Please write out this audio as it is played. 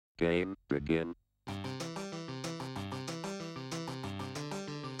Game begin.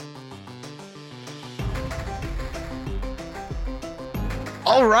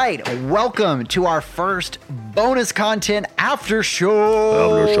 All right, welcome to our first bonus content after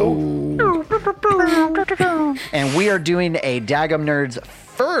show. And we are doing a Daggum Nerds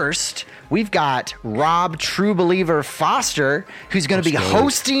first. We've got Rob True Believer Foster, who's going to be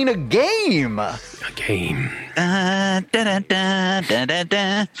hosting a game.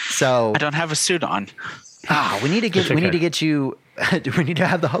 So I don't have a suit on. we need to get you. We need to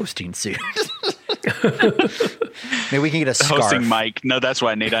have the hosting suit. Maybe we can get a scarf. Hosting mic. No, that's what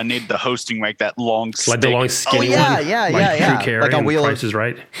I need. I need the hosting mic, that long stick. Like the long skinny one? Yeah. Drew Carey Like a and Wheel of- Price is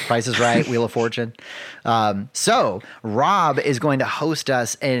Right. Price is Right, Wheel of Fortune. So Rob is going to host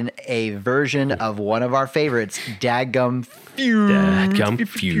us in a version of one of our favorites, Daggum Feud. Dadgum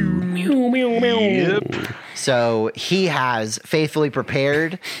Feud. Meow, meow, meow. Yep. So he has faithfully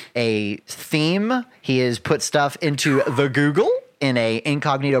prepared a theme. He has put stuff into the Google in a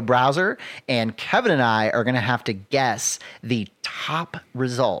incognito browser, and Kevin and I are going to have to guess the top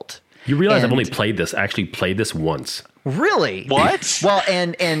result. You realize I've And- only actually played this once. Really? What? Well,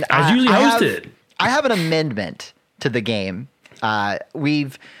 and I usually host it. I have an amendment to the game.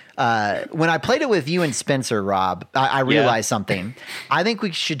 When I played it with you and Spencer, Rob, I realized something. I think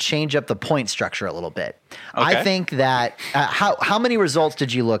we should change up the point structure a little bit. I Okay. think that how many results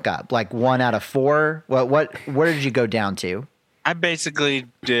did you look up? Like 1 out of 4? Where did you go down to? I basically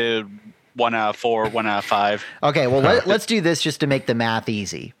did 1 out of 4, 1 out of 5. Okay, well let's do this just to make the math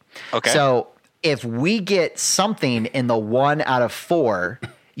easy. Okay. So if we get something in the 1 out of 4,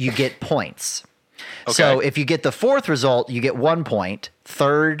 you get points. Okay. So if you get the fourth result, you get 1 point.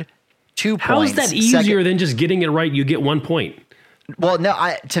 Third, 2 points. How is that easier Second- than just getting it right? You get 1 point. Well,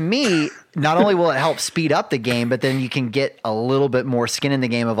 no, to me, not only will it help speed up the game, but then you can get a little bit more skin in the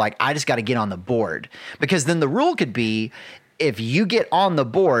game of like, I just got to get on the board. Because then the rule could be, if you get on the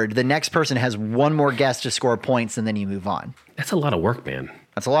board, the next person has one more guess to score points, and then you move on. That's a lot of work, man.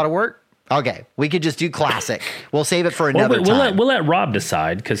 That's a lot of work. Okay, we could just do classic. We'll save it for another time. We'll let Rob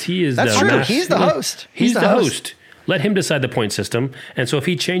decide because he is That's the true. master. He's the host. He's the host. Let him decide the point system. And so if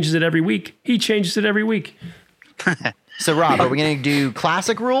he changes it every week, he changes it every week. So, Rob, are we going to do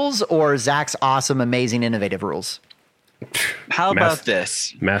classic rules or Zach's awesome, amazing, innovative rules? How Math- about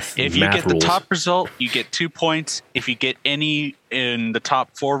this? math- If you math get rules. the top result, you get 2 points. If you get any in the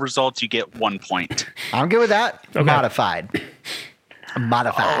top 4 results, you get 1 point. I'm good with that. Okay. Modified.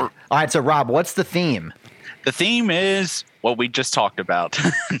 All right, so Rob, what's the theme? The theme is what we just talked about.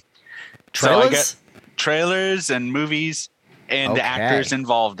 Trailers? So I got trailers and movies and the Okay. actors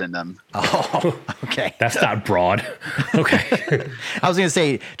involved in them. Oh, okay. That's not broad. Okay. I was going to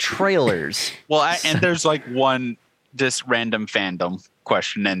say trailers. Well, and there's like one just random fandom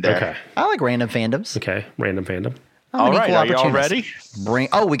question in there. Okay. I like random fandoms. Okay. Random fandom. I'm All an right, equal are you all opportunist.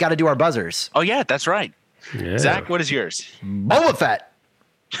 ready? We got to do our buzzers. Oh yeah, that's right. Yeah. Zach, what is yours? Boba Fett.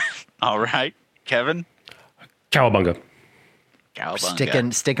 All right, Kevin. Cowabunga.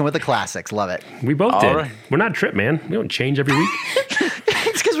 Cowabunga. Sticking with the classics. Love it. We both All did. right. We're not Trip, man. We don't change every week.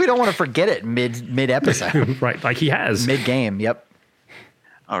 It's because we don't want to forget it mid episode, Right. Like he has. mid game. Yep.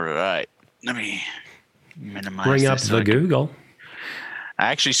 All right, let me minimize. Bring up this so the I can- Google. I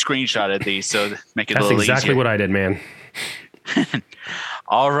actually screenshotted these, so make it a That's little exactly easier. what I did, man.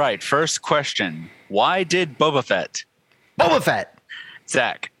 All right, first question: why did Boba Fett, Boba Fett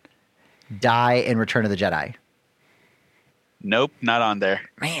Zach? die in Return of the Jedi. Nope, not on there.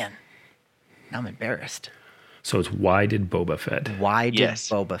 Man, now I'm embarrassed. So it's why did Boba Fett? Why did Yes.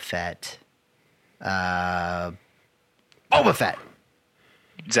 Boba Fett? Boba Fett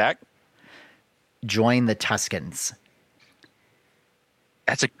Zach, join the Tuscans.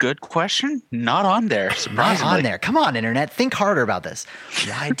 that's a good question. Not on there. Not Surprisingly. on there. Come on, internet. Think harder about this.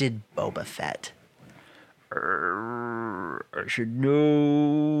 Why did Boba Fett? I should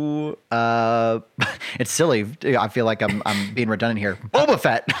know. It's silly. I feel like I'm being redundant here. Boba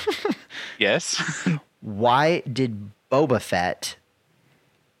Fett. Yes. Why did Boba Fett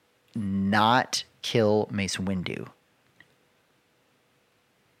not kill Mace Windu?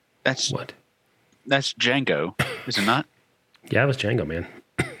 That's What? that's Django, is it not? Yeah, it was Django, man.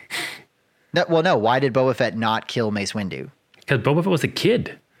 No. Why did Boba Fett not kill Mace Windu? Because Boba Fett was a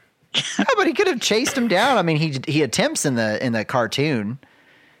kid. No, but he could have chased him down. I mean, he attempts in the cartoon.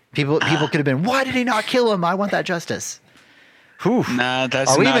 People could have been. Why did he not kill him? I want that justice. Whew. Nah,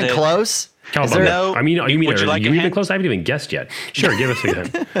 that's Are we not even it. close? Cowabunga. Is there- No. I mean, you mean Would you are like you a even hint? close? I haven't even guessed yet. Sure, give us a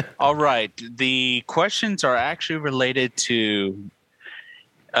hint. All right. The questions are actually related to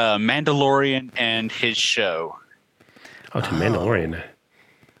Mandalorian and his show. Oh, to Mandalorian.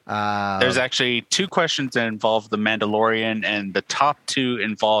 There's actually 2 questions that involve the Mandalorian, and the top 2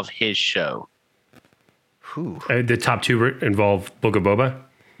 involve his show. Whew. The top 2 involve Book of Boba.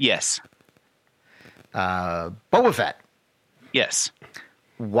 Yes. Boba Fett. Yes.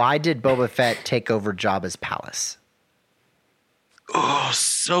 Why did Boba Fett take over Jabba's palace? Oh,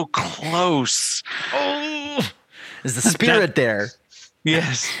 so close. Is the spirit there?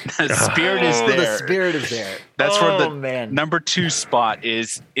 Yes. The spirit is there. The spirit is there. That's where the man. number 2 spot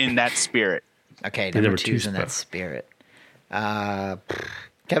is, in that spirit. Okay, number number two two's in that spot. spirit.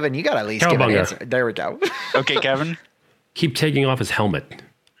 Kevin, you got to at least give an Cowabunga. answer. There we go. Okay, Kevin. Keep taking off his helmet.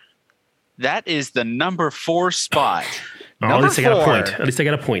 That is the number 4 spot. Oh, at Number least I got a 4. point. At least I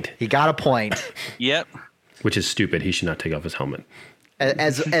got a point, He got a point. Yep. which is stupid. He should not take off his helmet.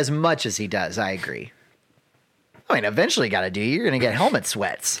 As much as he does, I agree. I mean, eventually got to do. You're going to get helmet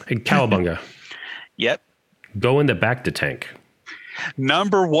sweats. Hey, Cowabunga, Yep. go in the back to tank.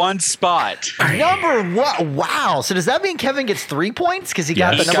 Number 1 spot. Number one. Wow. So does that mean Kevin gets 3 points? Because he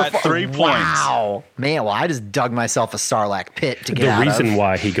got Yes. the He number got 4. 3 points. Wow. Man, well, I just dug myself a Sarlacc pit to get The out reason of.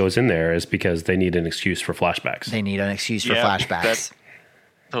 why he goes in there is because they need an excuse for flashbacks. They need an excuse for Yeah, flashbacks.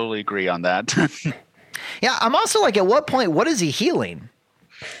 Totally agree on that. Yeah, I'm also like, at what point, what is he healing?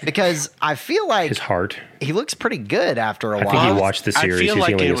 Because I feel like His heart. he looks pretty good after a I while. think he watched the I series. feel He's like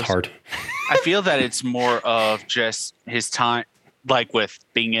healing it his was- heart. I feel that it's more of just his time, like with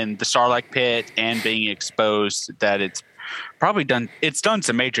being in the Sarlacc pit and being exposed, that it's probably done. It's done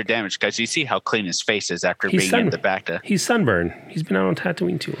some major damage because you see how clean his face is after being in the Bacta. He's sunburned. He's been out on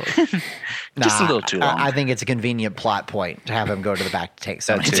Tatooine too long. Just a little too long. I think it's a convenient plot point to have him go to the back to take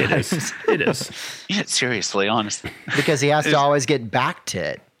so many That's it. times. It is. Yeah, seriously, honestly. Because he has to always get back to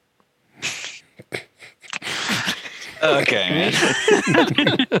it. Okay, man.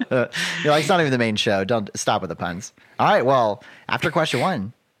 You're like, it's not even the main show. Don't stop with the puns. All right, well, after question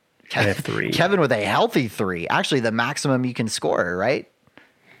 1, I have 3. Kevin with a healthy 3. Actually, the maximum you can score, right?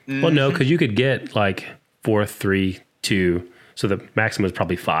 Well, no, because you could get like 4, 3, 2. So the maximum is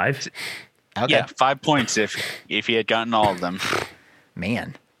probably 5. Okay. Yeah, 5 points if he had gotten all of them.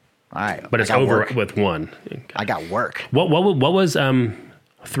 Man. All right. But it's I got over work. with 1. I got work. What was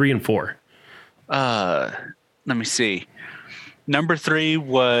 3 and 4? Let me see. Number 3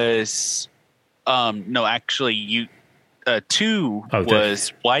 was no, actually 2 Oh,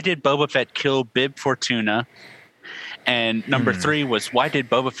 was why did Boba Fett kill Bib Fortuna? And number 3 was why did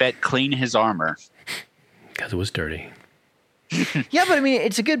Boba Fett clean his armor? Because it was dirty. Yeah, but I mean,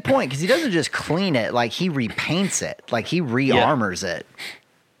 it's a good point because he doesn't just clean it, like he repaints it, like he re-armors it.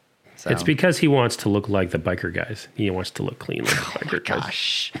 So, It's because he wants to look like the biker guys. He wants to look clean like the biker guys.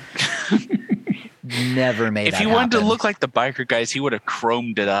 gosh. Never made If that he wanted to happen. look like the biker guys, he would have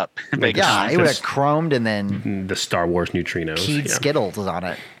chromed it up. Make it Yeah, shine. he would have chromed and then The Star Wars neutrinos. keyed yeah. Skittles on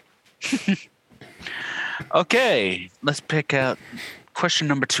it. Okay, let's pick out question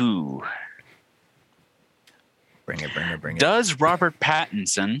number 2. Bring it. Does Robert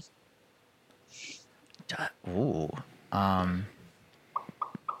Pattinson Ooh.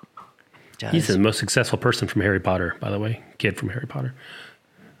 He's the most successful person from Harry Potter, by the way. Kid from Harry Potter.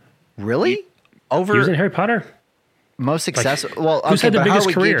 Really? He was in Over Harry Potter. most successful? Well, Who's okay, had the but how biggest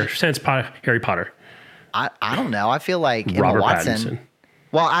we career get- since Harry Potter? I don't know. I feel like Emma Robert Watson. Pattinson.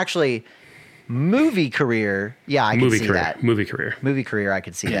 Well, actually, movie career. Yeah, I can Movie see career. that. Movie career. Movie career, I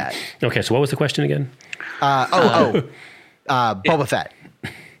could see that. Okay, so what was the question again? Boba Fett.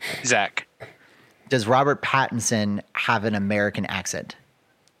 Zach? Does Robert Pattinson have an American accent?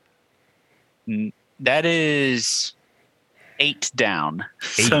 That is 8 down.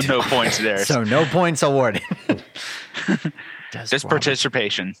 So no points there. So no points awarded. Does Just Robert-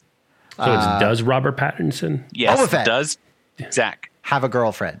 participation. So it's does Robert Pattinson? Yes. Boba Fett. Does Zach? have a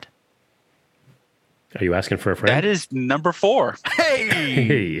girlfriend? Are you asking for a friend? That is number 4.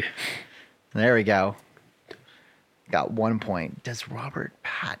 Hey. There we go. Got 1 point. Does Robert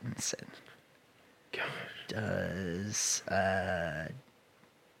Pattinson? Does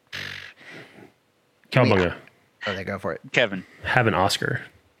Cowabunga. oh, they go for it. Kevin? Have an Oscar?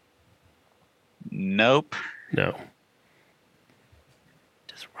 Nope. No.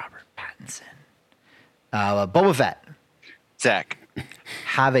 Does Robert Pattinson? Boba Fett Zach?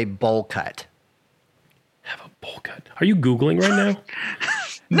 have a bowl cut? Have a bowl cut. Are you Googling right now?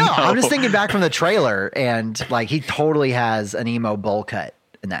 No, I'm just thinking back from the trailer, and like he totally has an emo bowl cut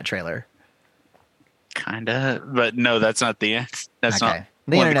in that trailer. Kinda. But no, that's not the answer. That's Okay, not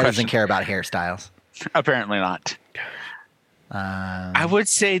the one of internet doesn't questions. care about hairstyles. Apparently not. I would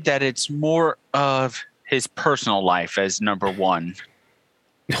say that it's more of his personal life as number 1.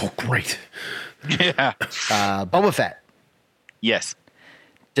 Oh, great. Yeah. Boba Fett, Yes.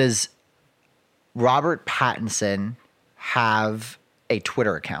 Does Robert Pattinson have a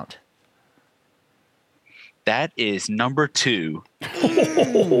Twitter account? That is number 2.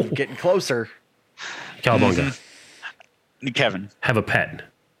 Getting closer. Cowabunga. Kevin. Have a pet.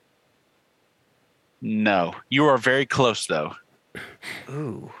 No. You are very close, though.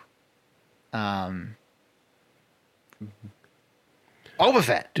 Ooh. Boba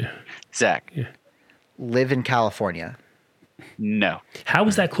Fett. Zach. Live in California. No. How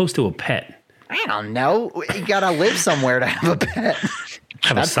is that close to a pet? I don't know. You gotta live somewhere to have a pet.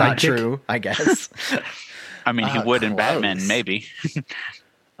 Have That's a not sidekick? true, I guess. I mean, he would in Batman, close. maybe.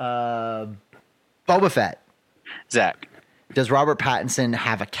 Boba Fett. Zach. Does Robert Pattinson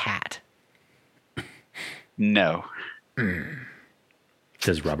have a cat? No.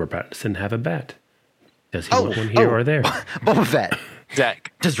 Does Robert Pattinson have a bat? Does he want one here or there? Boba Fett.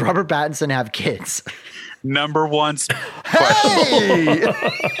 Zach. Does Robert Pattinson have kids? Number 1 question. Hey!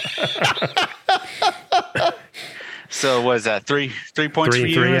 So was that 3 points for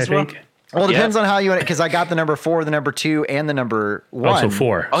you 3 as I well? think. Well, it depends on how you want it, because I got the number 4, the number 2, and the number 1. Oh, so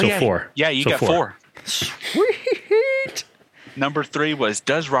 4. Oh, so yeah. 4. Yeah, you so got 4. Sweet. Number 3 was,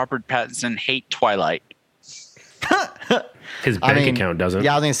 does Robert Pattinson hate Twilight? His bank account doesn't.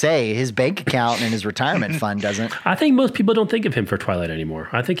 Yeah, I was going to say, his bank account and his retirement fund doesn't. I think most people don't think of him for Twilight anymore.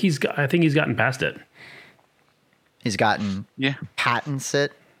 I think he's gotten past it. He's gotten Yeah. Pattinson.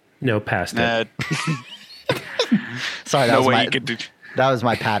 No, past it. Sorry, that No was way my you could do. that was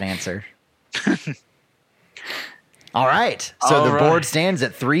my pat answer. All right. So All the right. board stands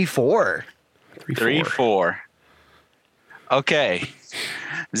at 3-4. 3-4. Okay.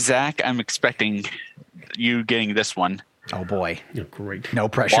 Zach, I'm expecting you getting this one. Oh boy. Oh, great. No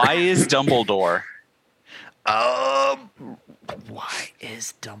pressure. Why is Dumbledore? Why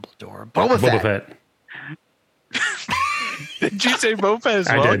is Dumbledore Boba Boba Fett? Fett. Did you say Boba as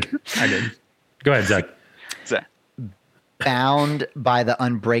well? I did. Go ahead, Zach. Zach. Bound by the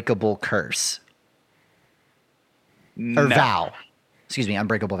unbreakable curse. Or No. vow. Excuse me,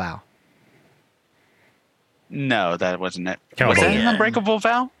 unbreakable vow. No, that wasn't it. Cowabunga. Was that an unbreakable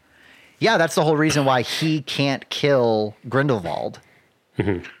vow? Yeah, that's the whole reason why he can't kill Grindelwald.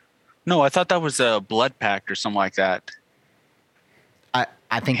 No, I thought that was a blood pact or something like that.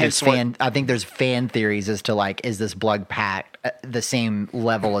 I think Hence what- I think there's fan theories as to like, is this blood pact the same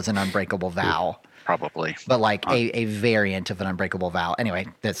level as an unbreakable vow? Probably. But like a variant of an unbreakable vow. Anyway,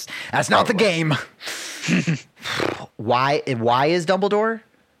 that's not the game. Why is Dumbledore?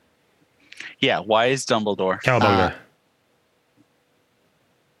 Yeah, why is Dumbledore? Cowabunga.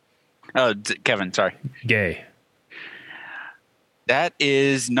 Oh, Kevin, sorry. Gay. That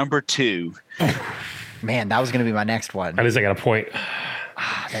is number 2. Man, that was going to be my next one. At least I got a point.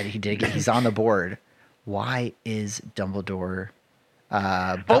 That he did. He's on the board. Why is Dumbledore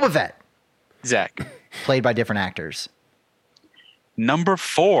Boba Fett Zach. played by different actors? Number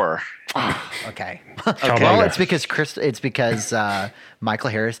 4. Okay. Cowabunga. Well, it's because Michael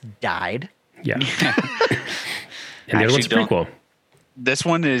Harris died. Yeah. And the other one's a Actually, prequel. This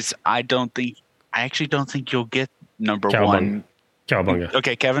one is, I actually don't think you'll get number Cowabunga. 1. Cowabunga.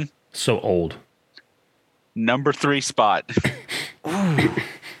 Okay, Kevin. So old. Number 3 spot.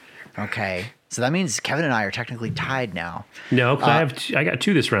 Okay. So that means Kevin and I are technically tied now. No, because I got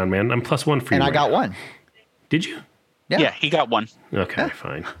 2 this round, man. I'm +1 for you. And I right got now. one. Did you? Yeah, he got 1. Okay,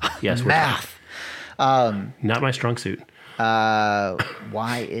 fine. Yes, we're tied. Math. Not my strong suit.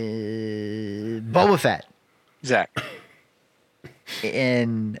 Why is Boba Fett Zach.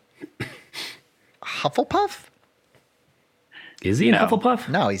 in Hufflepuff? Is he in No. Hufflepuff?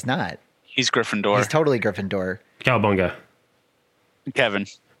 No, he's not. He's Gryffindor. He's totally Gryffindor. Cowabunga. Kevin.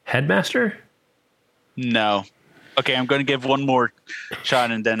 Headmaster? No. Okay, I'm going to give one more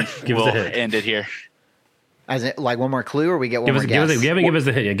shot and then Give us we'll a hint. end it here. As in, like one more clue, or we get one Give more us, guess? give us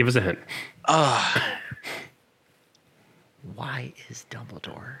a hint. Yeah, give us a hint. Why is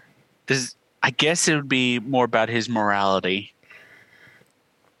Dumbledore? I guess it would be more about his morality.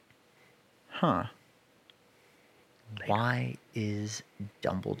 Huh. Why is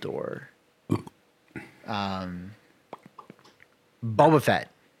Dumbledore? Boba Fett,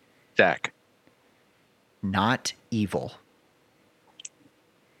 Zach. not evil.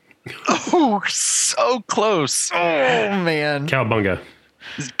 Oh, so close. Oh man. Cowabunga.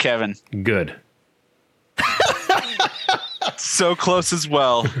 Kevin. Good. So close as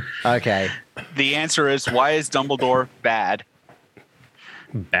well. Okay. The answer is, why is Dumbledore bad?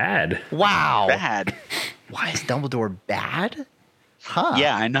 Bad. Wow. Bad. Why is Dumbledore bad? Huh.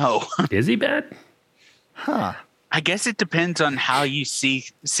 Yeah, I know. Is he bad? Huh. I guess it depends on how you see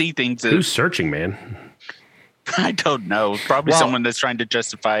things. Who's searching, man? I don't know. Probably Well- someone that's trying to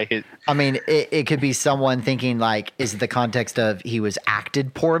justify his. I mean, it could be someone thinking like, is it the context of he was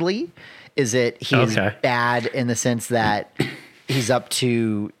acted poorly? Is it he is Okay. bad in the sense that he's up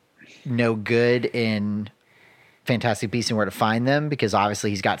to no good in Fantastic Beasts and Where to Find Them? Because obviously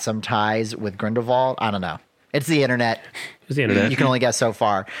he's got some ties with Grindelwald. I don't know. It's the internet. It's the internet. You can only guess so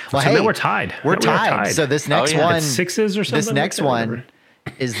far. Well, So hey, now we're tied. We're Now we are tied. tied. So this next yeah. one, It's sixes or something. this like next that, one whatever.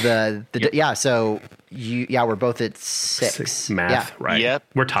 is the yeah. So we're both at six. Math, Yeah. right? Yep.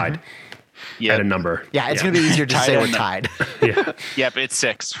 We're tied Yep. at a number. Yeah, it's gonna be easier to Tied say on we're the- tied. Yeah. Yep, it's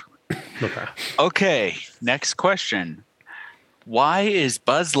 6. Okay. Okay, next question. Why is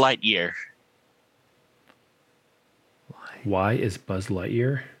Buzz Lightyear? Why is Buzz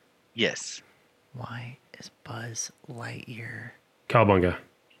Lightyear? Yes. Why is Buzz Lightyear? Cowabunga.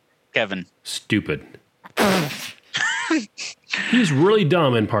 Kevin. Stupid. He's really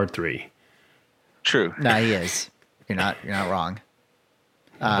dumb in part 3. True. No, he is. You're not wrong.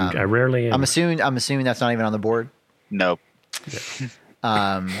 I rarely am. I'm assuming that's not even on the board. Nope.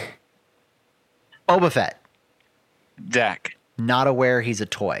 Boba Fett. Zach. Not aware he's a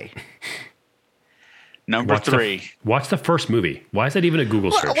toy. Number Watch the- 3. Watch the first movie. Why is that even a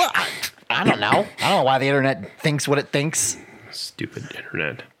Google search? Well, I don't know. I don't know why the internet thinks what it thinks. Stupid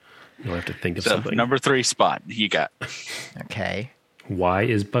internet. You'll have to think of So something. number 3 spot you got. Okay. Why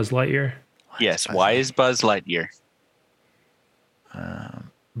is Buzz Lightyear? Yes. Why is Buzz Lightyear?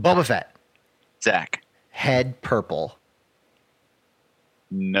 Boba Fett. Zach. Head purple.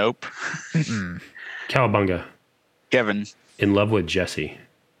 Nope. Cowabunga. Kevin. In love with Jesse.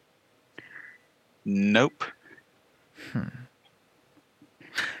 Nope.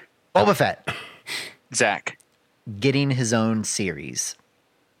 Boba Fett. Zach. Getting his own series.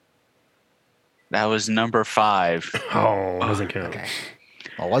 That was number 5. Oh, doesn't count. Okay.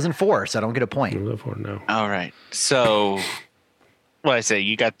 Well, it wasn't 4, so I don't get a point. No. All right. So, what I say?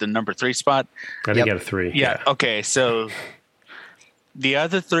 You got the number 3 spot. I Yep. didn't get a 3. Yeah. Okay. So, the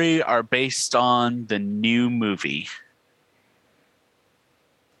other 3 are based on the new movie.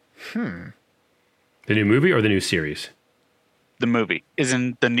 The new movie or the new series? The movie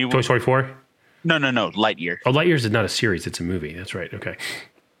isn't the new Toy one. Story 4? No. Lightyear. Oh, Lightyears is not a series. It's a movie. That's right. Okay.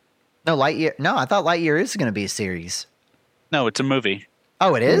 No, Lightyear. No, I thought Lightyear is going to be a series. No, it's a movie.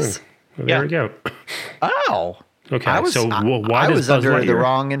 Oh, it is? Well, there Yeah. we go. Oh. Okay. I was, so I, why I does was Buzz under the Lightyear-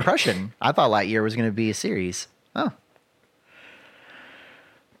 wrong impression. I thought Lightyear was going to be a series. Oh.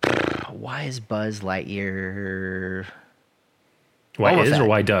 Why is Buzz Lightyear? Why Boba is Fett. or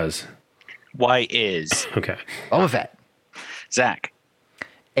why does? Why is Okay. Boba Fett, Zach?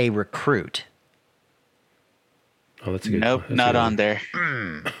 a recruit. Oh, that's a good. Nope, that's a not good on one. there.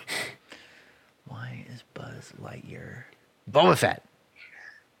 Why is Buzz Lightyear? Boba Fett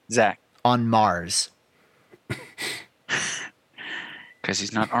Zach, on Mars. because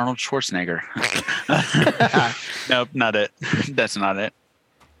he's not Arnold Schwarzenegger. Nope, not it. That's not it.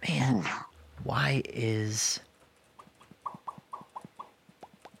 Man, why is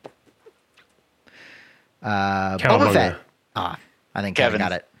Boba Cowabunga. Fett? Ah, I think Kevin Kevin.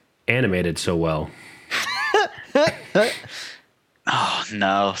 got it. Animated so well. Oh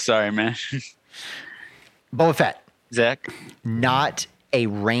no, sorry, man. Boba Fett, Zach, not a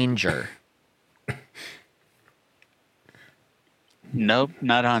ranger. nope,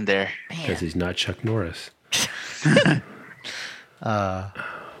 not on there. Because he's not Chuck Norris.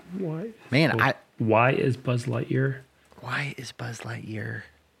 Why? Man, Why is Buzz Lightyear? why is Buzz Lightyear?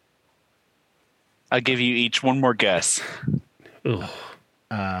 I'll give you each one more guess. Ugh.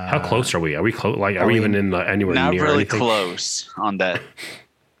 How close are we? Are we close? Like, are we we even in anywhere Not near really anything? close on that.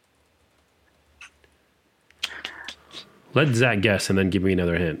 Let Zach guess and then give me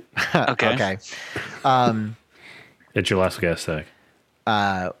another hint. Okay. Okay. It's your last guess, Zach.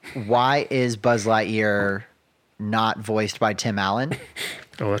 Why is Buzz Lightyear not voiced by Tim Allen?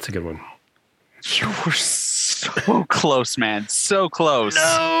 Oh, that's a good one. You were so close, man. So close.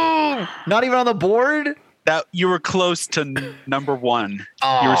 No, not even on the board. That you were close to number 1.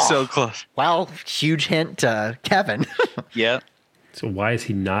 You were so close. Well, huge hint to Kevin. Yeah. So why is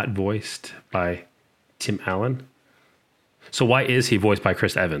he not voiced by Tim Allen? So why is he voiced by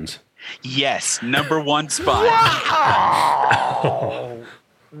Chris Evans? Yes, number 1 spot.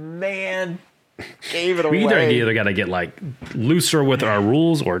 Man, gave it We either got to get like looser with our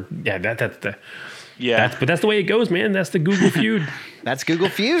rules, or yeah, Yeah. but that's the way it goes, man. That's the Google feud. That's Google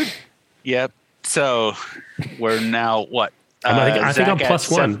Feud. Yep. So we're now what? I think I'm Zach at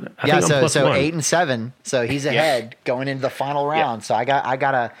plus 1. 7. I Yeah, think I'm plus so 1. 8 and 7. So he's ahead going into the final round. So I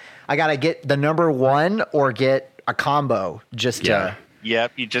gotta get the number 1 or get a combo just Yeah. to.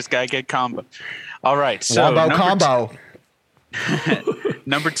 Yep. You just gotta get combo. All right. So Wombo combo.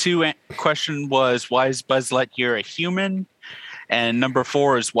 Number 2 question was, why is Buzz Lightyear a human? And number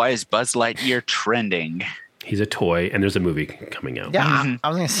 4 is, why is Buzz Lightyear trending? He's a toy, and there's a movie coming out. Yeah, I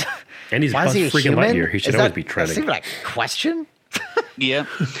was going to say. And he's Why Buzz is he a freaking human? Lightyear. He should Is always that- be That trending. seems like a question. Yeah.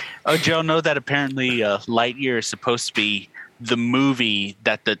 Oh, did y'all know that apparently Lightyear is supposed to be the movie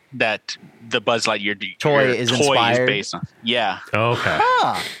that the Buzz Lightyear Toy is inspired? based on? Yeah. Okay.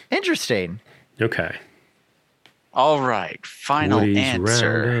 Ah, interesting. Okay. All right. Final Woody's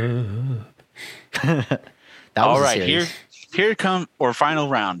answer. That was All a right, series. here come or final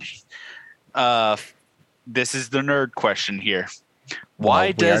round. This is the nerd question here. Why Well, we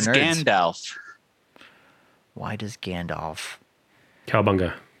are does nerds. Gandalf, Why does Gandalf?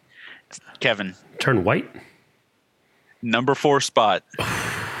 Cowabunga. Kevin, Turn white? number 4 spot?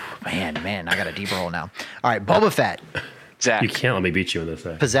 Man, I got a deeper hole now. All right, Boba Fett, Zach, You can't let me beat you in this.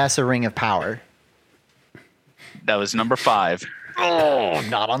 possess a ring of power. that was number 5. Oh,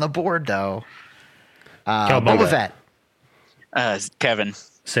 not on the board though. Cowabunga. Boba Fett, Kevin,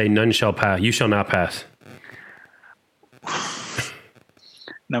 Say none shall pass. You shall not pass.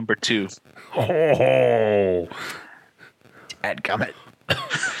 number 2. Oh. Dadgummit.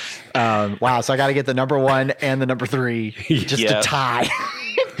 Wow, so I got to get the number 1 and the number 3 just Yeah. to tie.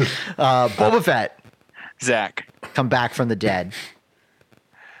 Boba Fett, Zach, come back from the dead.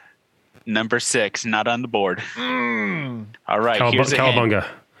 number 6, not on the board. All right, here's a hint. Cowabunga.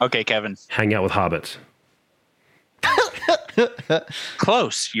 Okay, Kevin, Hang out with hobbits.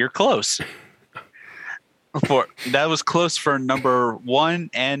 close. You're close. That was close for number 1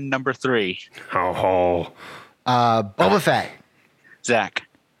 and number 3. Oh. Boba Fett, Zach,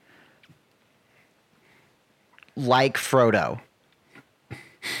 like Frodo.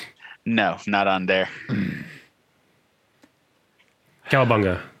 no, not on there.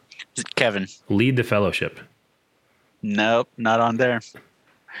 Cowabunga. Kevin, Lead the fellowship. nope, not on there.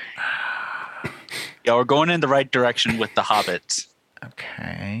 Y'all are going in the right direction with the hobbits.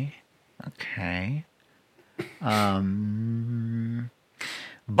 Okay.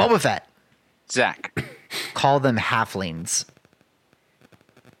 Boba Fett, Zach, call them halflings.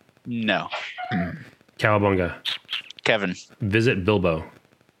 no. Cowabunga. Kevin, Visit Bilbo.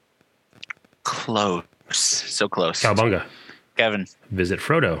 close. So close. Cowabunga. Kevin, Visit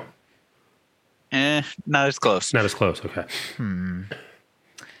Frodo. not as close. Not as close. Okay.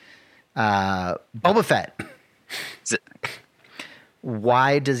 Boba Fett, Z-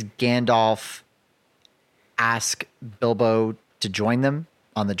 why does Gandalf ask Bilbo to join them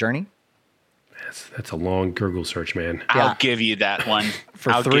on the journey? That's a long Google search, man. Yeah. I'll give you that one.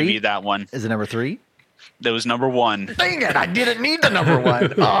 For I'll 3? give you that one. Is it number 3? That was number 1. Dang it! I didn't need the number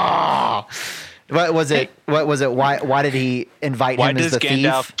 1. Oh. What was it? Why did he invite Why him as does the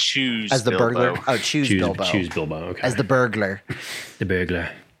Gandalf thief? choose As the Bilbo? burglar? Oh, choose Bilbo. Choose Bilbo. Okay. As the burglar. the burglar.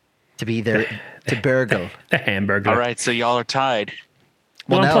 To be there. To burgle. The hamburger. All right, so y'all are tied.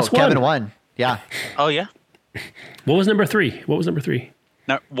 Well, One no, plus Kevin one. won. Yeah. Oh yeah. What was number 3? What was number 3?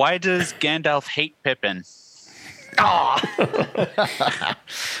 Now, why does Gandalf hate Pippin?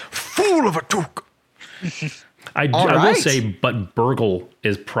 Fool of a took. I All will right. say, but burgle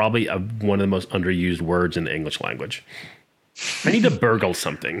is probably one of the most underused words in the English language. I need to burgle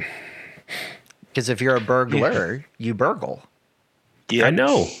something. Because if you're a burglar, you burgle. Yeah, I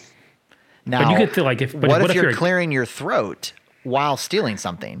know. Now, But you get to like if. But what if you're you're clearing your throat while stealing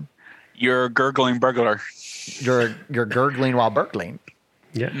something? You're a gurgling burglar. You're gurgling while burgling.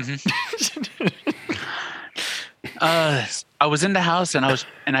 Yeah. I was in the house and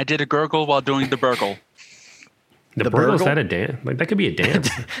I did a gurgle while doing the burgle. The The burgle, is burgle? that a dance? Like that could be a dance.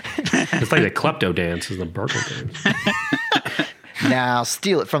 It's like the klepto dance is the burgle dance. Now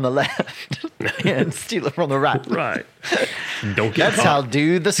steal it from the left and steal it from the right. Right. Don't get That's caught. how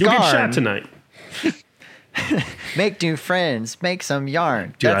do the You'll get shot scarn. tonight. Make new friends, make some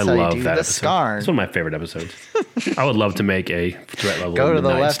yarn. Dude, That's I how love you do that the episode. scarn. It's one of my favorite episodes. I would love to make a threat level Go to the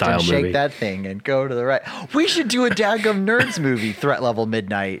midnight left style and shake movie. that thing and go to the right. We should do a Dadgum Nerds movie, Threat Level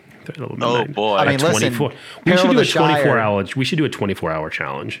Midnight. Threat level Oh midnight. boy. I mean, listen, 24. We Peril should of do the a 24 Shire. hour. We should do a 24-hour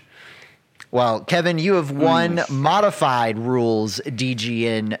challenge. Well, Kevin, you have won modified rules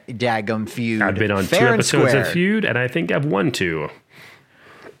DGN Dadgum Feud. I've been on Fair 2 and episodes square. of Feud, and I think I've won 2.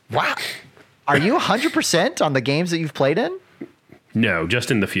 Wow. Are you 100% on the games that you've played in? No, just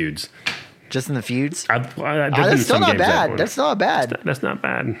in the feuds. Just in the feuds? I've been That's in still some not games I've bad. won. That's not bad. That's not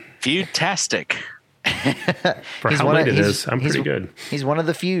bad. Feud-tastic. For He's how one of- late it he's- is, I'm he's- pretty good. He's one of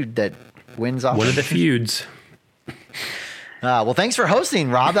the feud that wins off. One of the feuds. Well, thanks for hosting,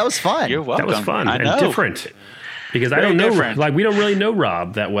 Rob. That was fun. You're welcome. That was fun I and know. different. Because I Very don't know, different. like we don't really know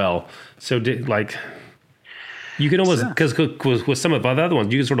Rob that well. So like you can almost because with some of the other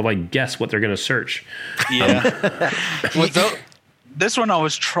ones you can sort of like guess what they're going to search. Yeah. This one I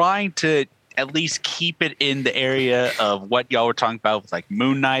was trying to at least keep it in the area of what y'all were talking about with like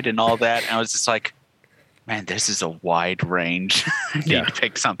Moon Knight and all that. And I was just like, man, this is a wide range. Need to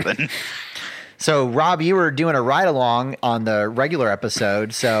pick something. So, Rob, you were doing a ride along on the regular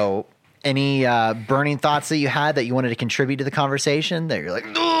episode. So, any burning thoughts that you had that you wanted to contribute to the conversation that you're like,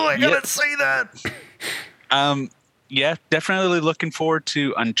 oh, I gotta say that? Yeah, definitely looking forward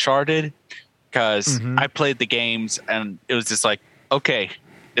to Uncharted because I played the games and it was just like, okay,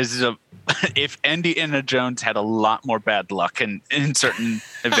 this is if Indiana Jones had a lot more bad luck in certain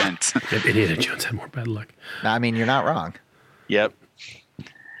events. If Indiana Jones had more bad luck. I mean, you're not wrong. Yep.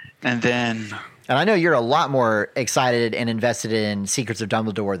 And then... And I know you're a lot more excited and invested in Secrets of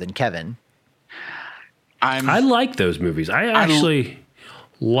Dumbledore than Kevin. I like those movies. I actually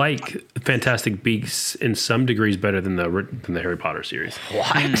like Fantastic Beasts in some degrees better than the Harry Potter series.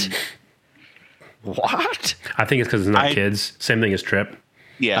 What? What? I think it's because it's not kids. Same thing as Trip.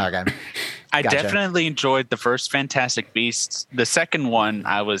 Yeah. Okay. I definitely enjoyed the first Fantastic Beasts. The second one,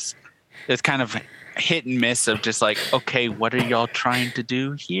 it's kind of hit and miss of just like, okay, what are y'all trying to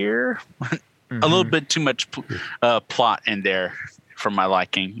do here? A little bit too much plot in there for my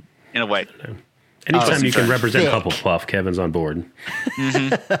liking, in a way. Anytime you can represent Hufflepuff, Kevin's on board.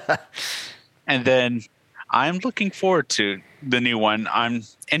 And then I'm looking forward to the new one. I'm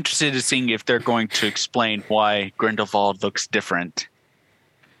interested in seeing if they're going to explain why Grindelwald looks different.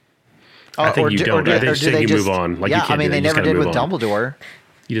 I think you don't. I think you move on. Like, yeah, you can't I mean, they never did with Dumbledore.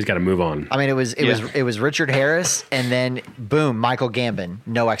 You just got to move on. I mean, it was Richard Harris, and then boom, Michael Gambon.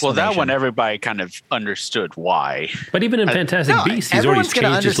 No explanation. Well, that one everybody kind of understood why. But even in Fantastic Beasts, he's already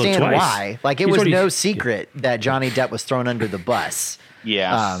changed his look twice. Everyone's going to understand why. Like, it was no secret that Johnny Depp was thrown under the bus.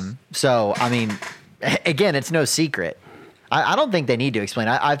 Yeah. So, I mean, again, it's no secret. I don't think they need to explain.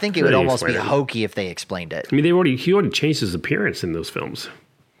 I think it would almost be hokey if they explained it. I mean, he already changed his appearance in those films.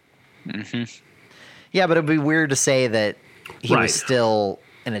 Yeah, but it'd be weird to say that he was still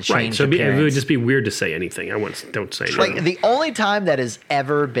in a changed So appearance. it would just be weird to say anything. Don't say Like, no. the only time that has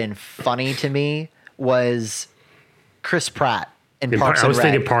ever been funny to me was Chris Pratt in Parks and Rec. I was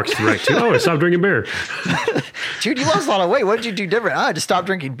thinking Parks and Rec too. Oh, I stopped drinking beer. Dude, you lost a lot of weight. What did you do different? I just stopped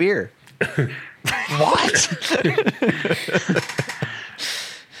drinking beer. What?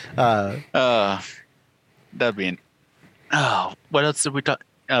 That'd be what else did we talk?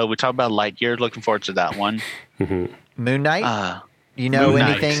 We talked about Lightyear. Looking forward to that one. Moon Knight? You know Moon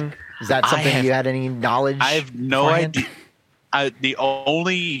Knight. anything? Is that something you had any knowledge? I have no idea. The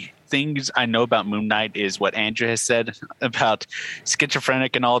only things I know about Moon Knight is what Andrew has said about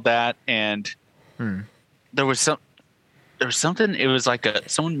schizophrenic and all that. And there was something. It was like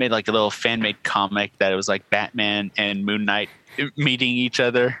someone made like a little fan made comic that it was like Batman and Moon Knight meeting each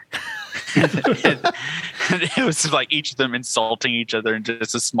other. And it was like each of them insulting each other in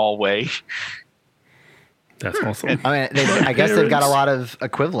just a small way. That's awesome. I mean, I guess they've got a lot of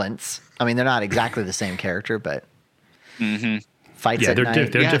equivalents. I mean, they're not exactly the same character, but fights at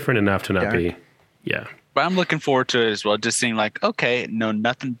night. They're different enough to not be. Yeah. But I'm looking forward to it as well. Just seeing like, okay, know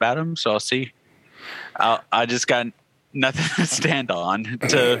nothing about him, so I'll see. I just got nothing to stand on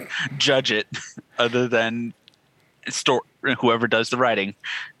to judge it, other than whoever does the writing.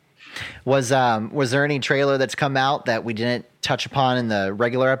 Was there any trailer that's come out that we didn't touch upon in the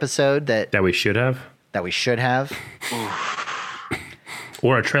regular episode that we should have? That we should have?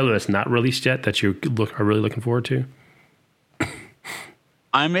 Or a trailer that's not released yet that you are really looking forward to?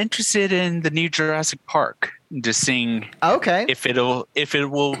 I'm interested in the new Jurassic Park. Just seeing if it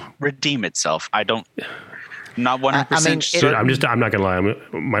will redeem itself. Not 100% sure. I'm not gonna lie.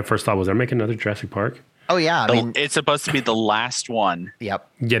 My first thought was, they're making another Jurassic Park. Oh yeah, I mean, it's supposed to be the last one. Yep.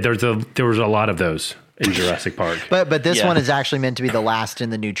 Yeah, there was a lot of those in Jurassic Park. But this one is actually meant to be the last in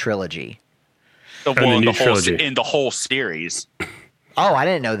the new trilogy. In the whole series. Oh, I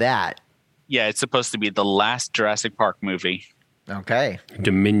didn't know that. Yeah, it's supposed to be the last Jurassic Park movie. Okay.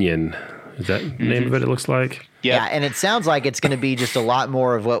 Dominion. Is that the name of it? It looks like. Yeah, and it sounds like it's going to be just a lot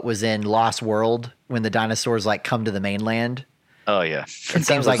more of what was in Lost World when the dinosaurs like come to the mainland. Oh yeah. It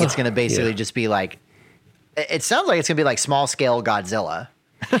seems like it's going to basically just be like. It sounds like it's going to be like small scale Godzilla.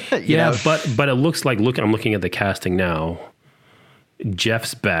 you know? but it looks like I'm looking at the casting now.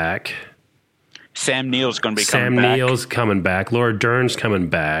 Jeff's back. Sam Neill's going to be coming back. Sam Neill's coming back. Laura Dern's coming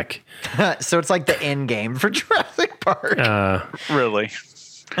back. So it's like the end game for Jurassic Park. Really?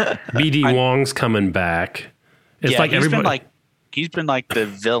 B.D. Wong's coming back. It's like everybody. He's been like the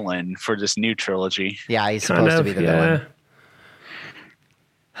villain for this new trilogy. Yeah, he's supposed to be the villain.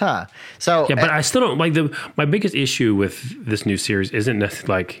 Huh. So yeah, but I still don't like my biggest issue with this new series isn't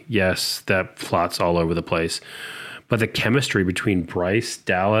like, yes, that plot's all over the place, but the chemistry between Bryce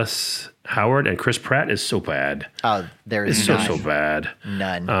Dallas Howard and Chris Pratt is so bad. Oh, there is so bad.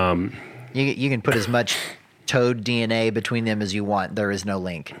 None. You can put as much Toad DNA between them as you want. There is no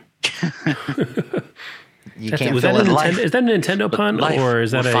link. You can't fill in life. Is that a Nintendo pun, or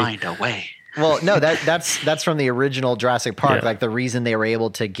is that find a way? Well, no, that's from the original Jurassic Park. Yeah. Like the reason they were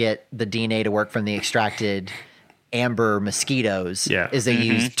able to get the DNA to work from the extracted amber mosquitoes is they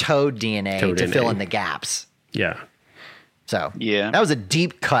used Toad DNA to fill in the gaps. Yeah. So that was a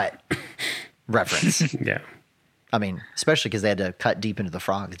deep cut reference. Yeah. I mean, especially because they had to cut deep into the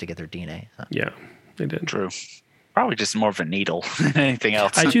frogs to get their DNA. So. Yeah, they did. True. Probably just more of a needle than anything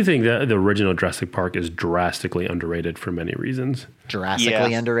else. I do think that the original Jurassic Park is drastically underrated for many reasons.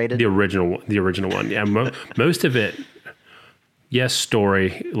 Drastically underrated? The original one. Yeah, most of it, yes,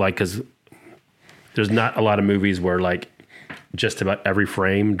 story, like, because there's not a lot of movies where, like, just about every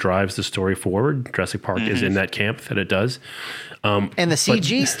frame drives the story forward. Jurassic Park is in that camp that it does. And the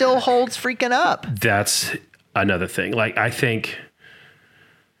CG still holds freaking up. That's another thing. Like, I think,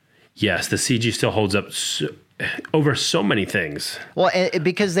 yes, the CG still holds up over so many things. Well,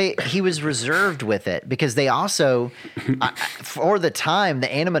 because he was reserved with it, because they also, for the time, the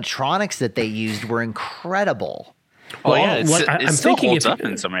animatronics that they used were incredible. Well, I'm thinking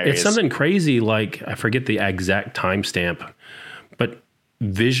if something crazy, like, I forget the exact timestamp, but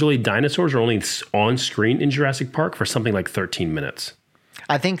visually dinosaurs are only on screen in Jurassic Park for something like 13 minutes.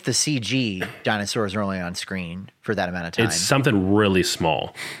 I think the CG dinosaurs are only on screen for that amount of time. It's something really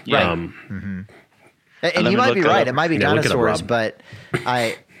small. Right. And you might be right. It might be dinosaurs, but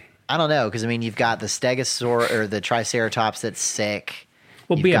I don't know, because I mean, you've got the Stegosaur or the Triceratops that's sick.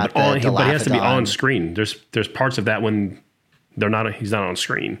 Well, but he has to be on screen. There's parts of that when he's not on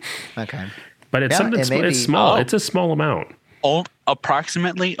screen. Okay, but it's something. It's small. It's a small amount.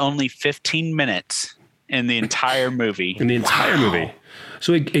 Approximately only 15 minutes in the entire movie.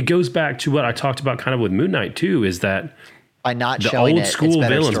 So it goes back to what I talked about kind of with Moon Knight too, is that by not showing old school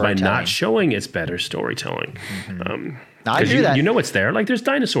villains, by not showing it's better storytelling. I do that. You know it's there. Like, there's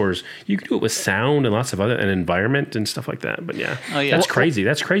dinosaurs. You can do it with sound and lots of other, and environment and stuff like that. But that's crazy.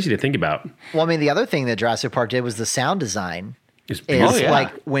 That's crazy to think about. Well, I mean, the other thing that Jurassic Park did was the sound design.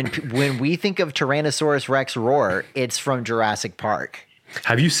 Like when we think of Tyrannosaurus Rex roar, it's from Jurassic Park.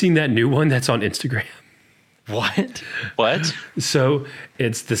 Have you seen that new one that's on Instagram? What? So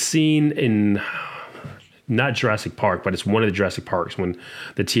it's the scene in not Jurassic Park, but it's one of the Jurassic Parks when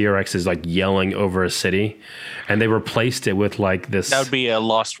the T-Rex is like yelling over a city, and they replaced it with like this. That would be a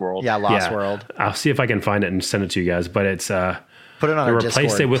Lost World. Yeah, Lost World. I'll see if I can find it and send it to you guys. But it's put it on our Discord.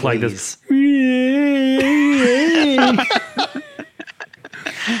 Replaced it with like this.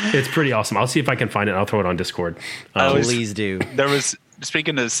 It's pretty awesome. I'll see if I can find it. I'll throw it on Discord. Please do. There was,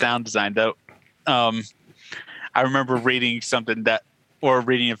 speaking of sound design though, I remember reading a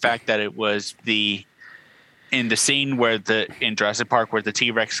fact that it was in the scene where in Jurassic Park where the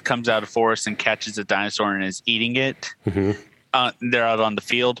T-Rex comes out of forest and catches a dinosaur and is eating it. They're out on the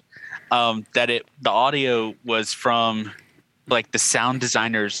field. The audio was from like the sound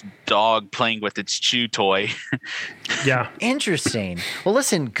designer's dog playing with its chew toy. Yeah. Interesting. Well,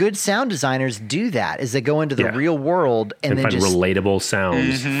 listen, good sound designers do that, is they go into the real world and then find just relatable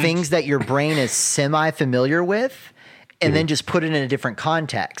sounds, things that your brain is semi-familiar with, and then just put it in a different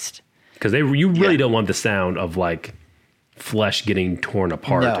context. Because you really don't want the sound of like flesh getting torn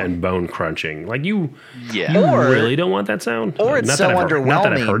apart and bone crunching. Like you really don't want that sound. Or it's so underwhelming. Not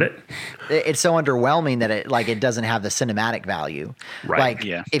that I've heard it. It's so underwhelming that it doesn't have the cinematic value. Right.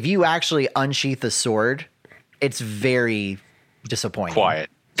 Like if you actually unsheath a sword, it's very disappointing.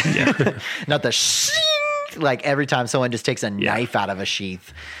 Quiet. Yeah. Not the like every time someone just takes a knife out of a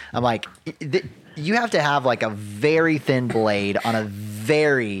sheath. I'm like, you have to have like a very thin blade on a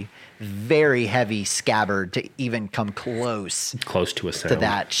very, very heavy scabbard to even come close to a sound to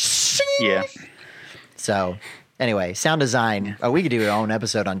that. Yeah. So anyway, sound design. We could do our own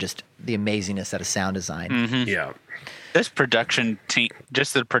episode on just the amazingness of sound design. Yeah. This production team,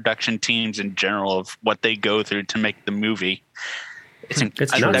 just the production teams in general of what they go through to make the movie.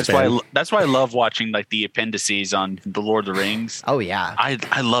 That's why I love watching like the appendices on The Lord of the Rings. Oh yeah.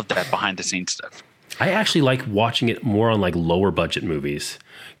 I love that behind the scenes stuff. I actually like watching it more on like lower budget movies,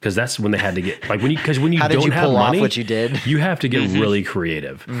 because that's when they had to get like when you How don't did you have pull money, off what you did? You have to get really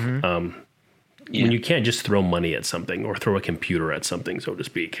creative. When you can't just throw money at something or throw a computer at something, so to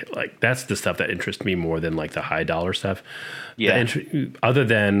speak. Like that's the stuff that interests me more than like the high dollar stuff. Yeah. Other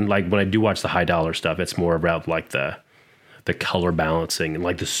than like when I do watch the high dollar stuff, it's more about like the the color balancing and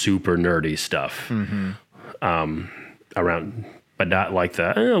like the super nerdy stuff around, but not like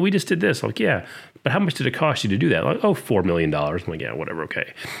the, oh, we just did this. Like, yeah, but how much did it cost you to do that? Like, oh, $4 million. I'm like, yeah, whatever.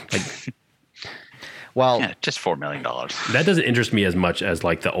 Okay. Like, Well, Yeah, just $4 million. that doesn't interest me as much as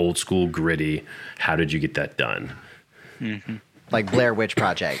like the old school gritty. How did you get that done? like Blair Witch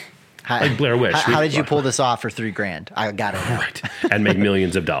Project. How, Like Blair Witch. How did you pull this off for $3,000? I got it. Right. And make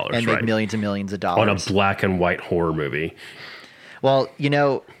millions of dollars. And make right. millions and millions of On a dollars. black and white horror movie. Well,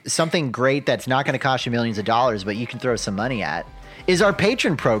 something great that's not going to cost you millions of dollars, but you can throw some money at, is our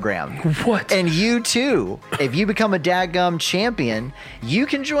patron program. What? And you too, if you become a Dadgum champion, you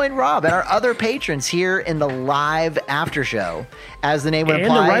can join Rob and our other patrons here in the live after show, as the name would And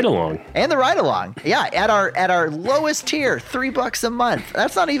imply. the ride-along. And the ride along. Yeah, at our lowest tier, $3 a month.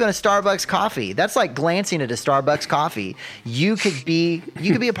 That's not even a Starbucks coffee. That's like glancing at a Starbucks coffee. You could be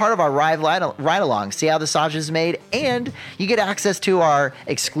a part of our ride along, see how the sausage is made, and you get access to our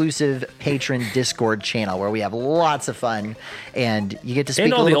exclusive patron Discord channel where we have lots of fun, and you get to speak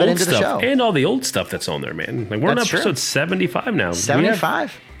And a all the little bit old into the show. stuff. And all the old stuff that's on there, man. Like, we're on That's true. episode 75 now.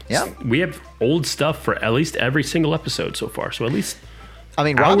 75. Yeah. We have old stuff for at least every single episode so far. So at least I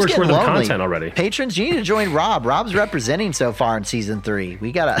mean, Rob's hours getting worth of lonely. content already. Patrons, you need to join Rob. Rob's representing so far in season 3.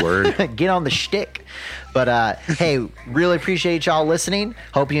 We gotta Word. get on the shtick. But hey, really appreciate y'all listening.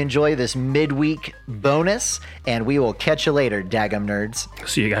 Hope you enjoy this midweek bonus, and we will catch you later, Daggum nerds.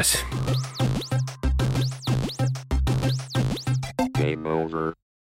 see you guys. Game over.